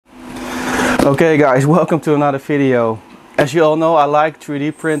Okay guys, welcome to another video. As you all know, I like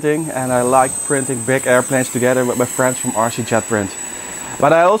 3D printing and I like printing big airplanes together with my friends from RC Jet Print.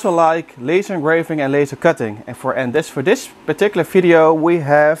 But I also like laser engraving and laser cutting. And for this particular video we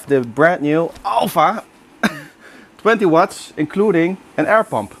have the brand new Alpha 20 watts including an air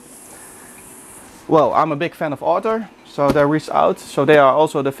pump. Well, I'm a big fan of Otter, so they reached out. So they are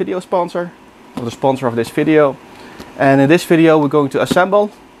also the video sponsor, or the sponsor of this video. And in this video we're going to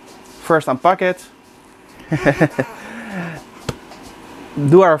assemble. First unpack it,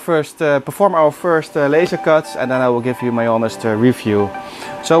 perform our first laser cuts, and then I will give you my honest review.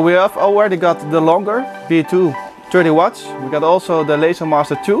 So we have already got the longer B2 30 watts. We got also the Laser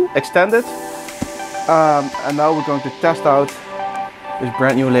Master 2 extended, and now we're going to test out this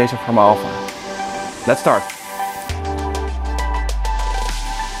brand new laser from Alpha. Let's start.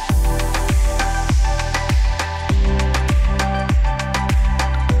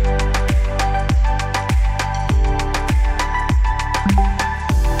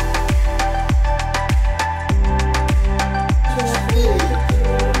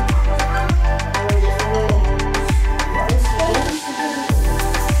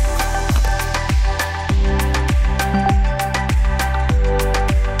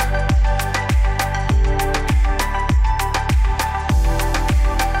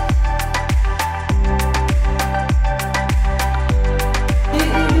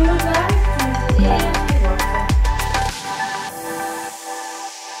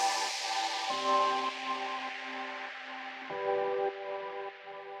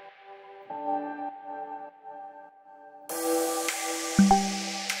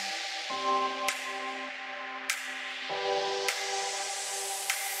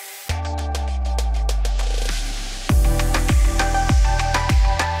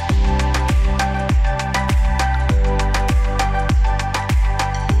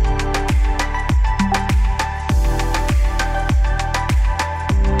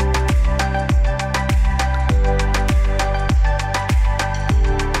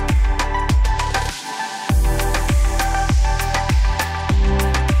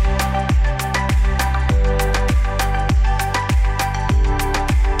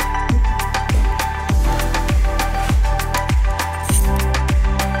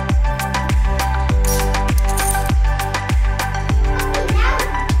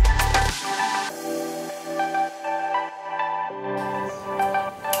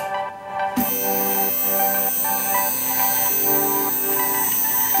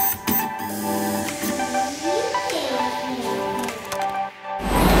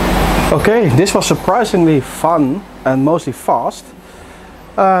 Okay, this was surprisingly fun and mostly fast.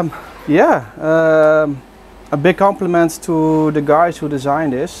 A big compliment to the guys who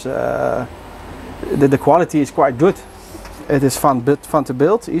designed this. The quality is quite good. It is fun to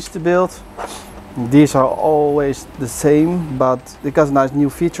build, easy to build. These are always the same, but it got a nice new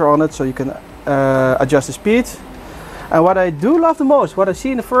feature on it, so you can adjust the speed. And what I do love the most, what I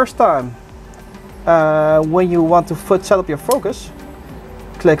see in the first time, when you want to set up your focus,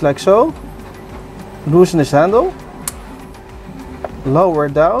 click like so, loosen this handle, lower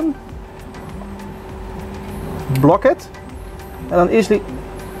it down, block it, and then easily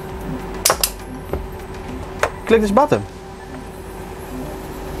click this button.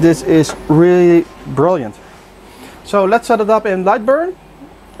 This is really brilliant. So let's set it up in Lightburn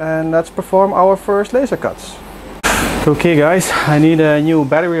and let's perform our first laser cuts. Okay guys, I need a new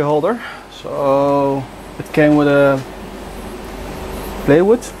battery holder. So it came with a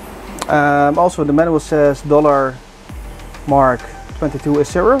plywood. Also the manual says $Mark 22 is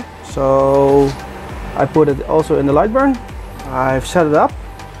 0, so I put it also in the Lightburn. I've set it up.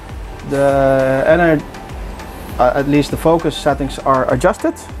 At least the focus settings are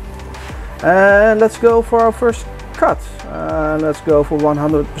adjusted, and let's go for our first cut. Let's go for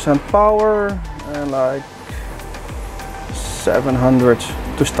 100% power and like 700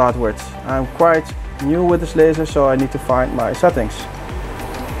 to start with. I'm quite new with this laser, so I need to find my settings.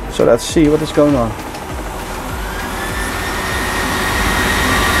 So let's see what is going on.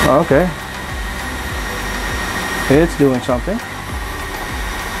 Okay, it's doing something.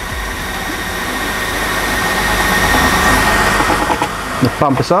 The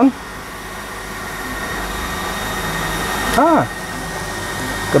pump is on.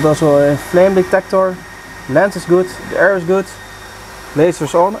 Got also a flame detector. Lens is good, the air is good,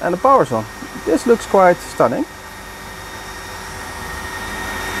 laser's on and the power's on. This looks quite stunning.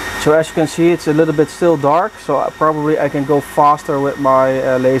 So as you can see, it's a little bit still dark, so probably I can go faster with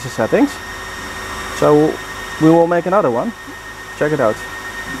my laser settings. So we will make another one. Check it out.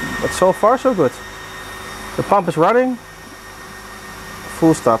 But so far so good. The pump is running.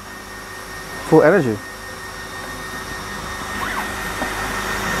 Full stop. full energy.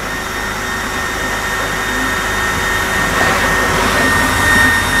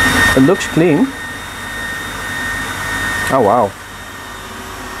 It looks clean. Oh wow.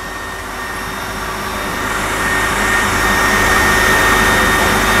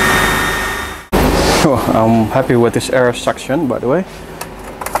 Oh, I'm happy with this air suction, by the way.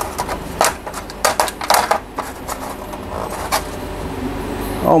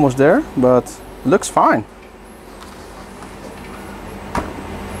 Almost there, but it looks fine.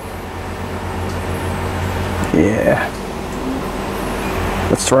 Yeah.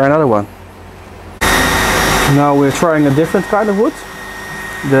 Let's try another one. Now we're trying a different kind of wood.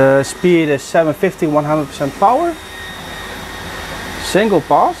 The speed is 750, 100% power. Single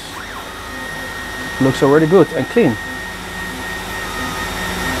pass. Looks already good and clean.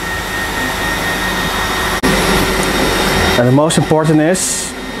 And the most important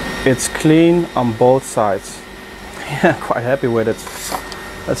is, it's clean on both sides. Yeah, quite happy with it.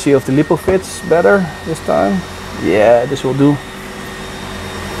 Let's see if the Lipo fits better this time. Yeah, this will do.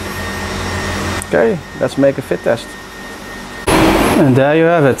 Okay, let's make a fit test. And there you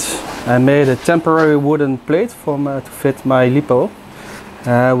have it. I made a temporary wooden plate to fit my Lipo.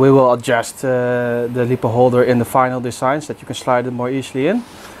 We will adjust the Lipo holder in the final design so that you can slide it more easily in.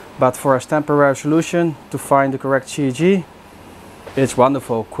 But for a temporary solution to find the correct CG, it's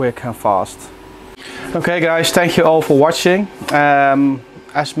wonderful, quick and fast. Okay guys, thank you all for watching.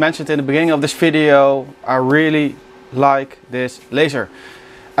 As mentioned in the beginning of this video, I really like this laser.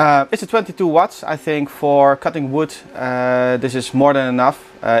 It's a 22 watts, I think for cutting wood. This is more than enough.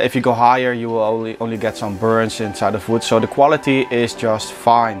 If you go higher, you will only get some burns inside of wood, so the quality is just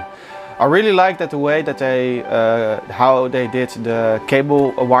fine. I really like that the way that they, how they did the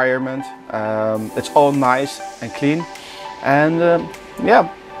cable wirement. It's all nice and clean, and yeah,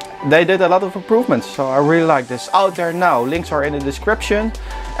 they did a lot of improvements, so I really like this. Out there now, links are in the description.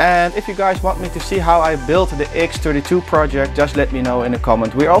 And if you guys want me to see how I built the X32 project, just let me know in a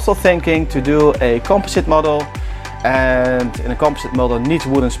comment. We're also thinking to do a composite model, and in a composite model needs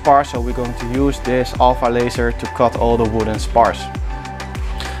wooden spars, so we're going to use this alpha laser to cut all the wooden spars.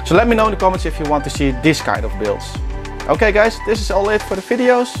 So let me know in the comments if you want to see this kind of builds. Okay guys, this is all it for the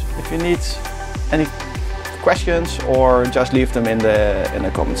videos. If you need any questions, or just leave them in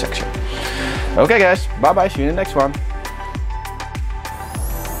the comment section. Okay guys, bye bye, see you in the next one.